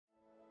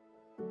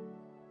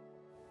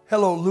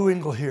Hello, Lou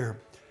Engle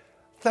here.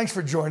 Thanks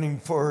for joining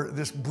for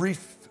this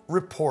brief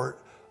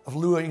report of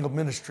Lou Engle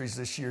Ministries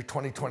this year,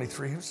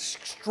 2023. It was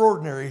an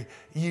extraordinary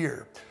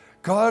year.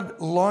 God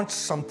launched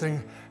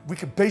something we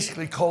could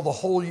basically call the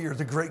whole year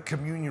the Great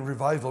Communion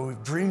Revival.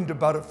 We've dreamed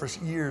about it for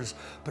years,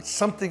 but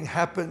something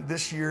happened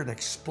this year, an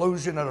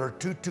explosion at our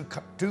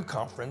 2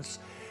 conference.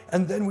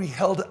 And then we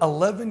held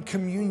 11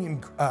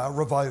 communion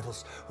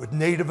revivals with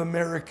Native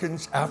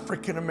Americans,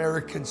 African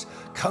Americans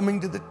coming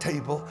to the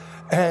table.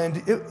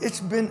 And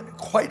it's been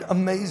quite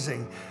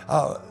amazing.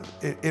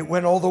 It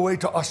went all the way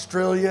to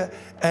Australia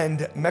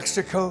and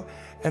Mexico.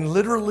 And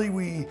literally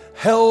we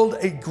held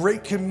a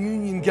great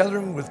communion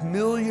gathering with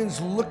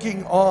millions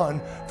looking on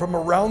from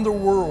around the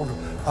world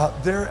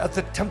there at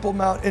the Temple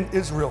Mount in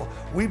Israel.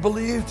 We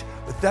believed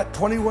with that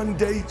 21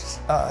 days,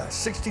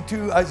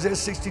 Isaiah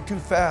 62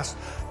 fast,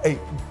 a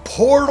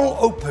portal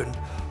opened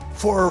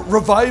for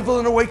revival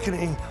and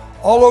awakening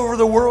all over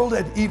the world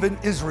and even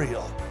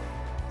Israel.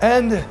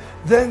 And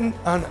then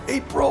on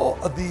April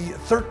the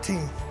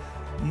 13th,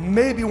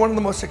 maybe one of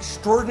the most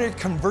extraordinary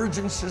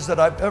convergences that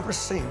I've ever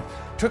seen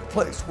took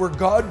place, where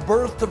God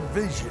birthed a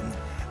vision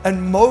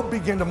and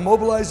began to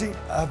mobilize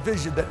a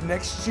vision that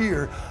next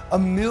year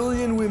 1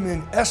 million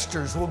women,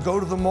 Esthers, will go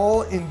to the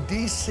mall in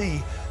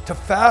DC to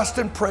fast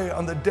and pray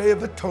on the Day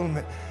of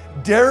Atonement,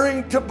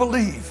 daring to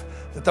believe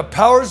that the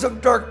powers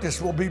of darkness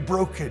will be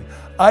broken,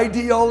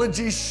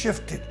 ideologies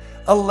shifted,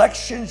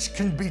 elections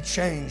can be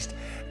changed,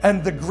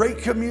 and the Great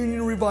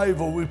Communion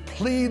Revival, we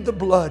plead the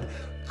blood.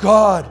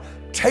 God,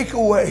 take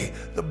away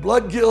the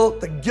blood guilt,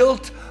 the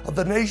guilt of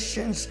the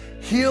nations,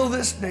 heal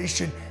this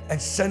nation,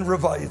 and send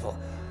revival.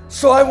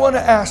 So I want to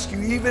ask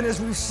you, even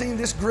as we've seen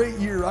this great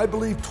year, I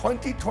believe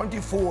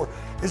 2024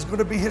 is going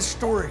to be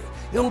historic.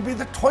 It'll be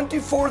the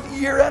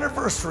 24th year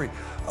anniversary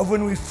of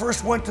when we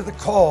first went to the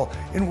call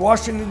in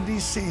Washington,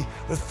 D.C.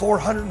 with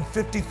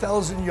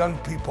 450,000 young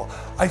people.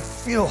 I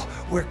feel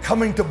we're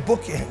coming to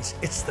bookends.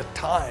 It's the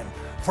time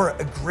for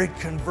a great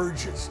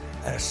convergence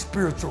and a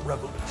spiritual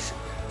revolution.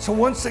 So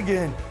once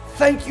again,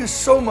 thank you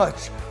so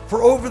much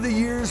for over the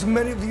years.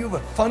 Many of you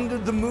have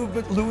funded the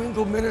movement, Lou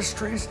Engle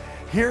Ministries.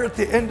 Here at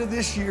the end of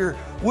this year,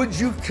 would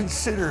you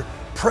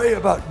pray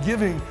about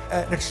giving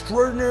an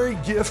extraordinary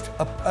gift,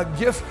 a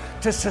gift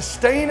to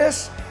sustain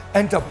us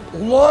and to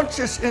launch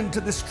us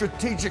into the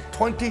strategic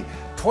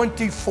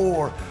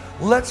 2024.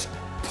 Let's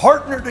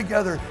partner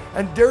together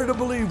and dare to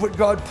believe what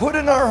God put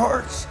in our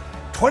hearts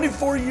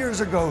 24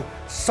 years ago.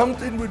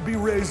 Something would be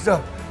raised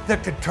up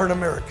that could turn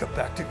America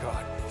back to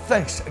God.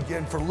 Thanks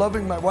again for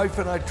loving my wife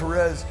and I,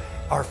 Therese,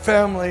 our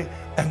family,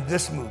 and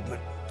this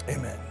movement.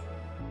 Amen.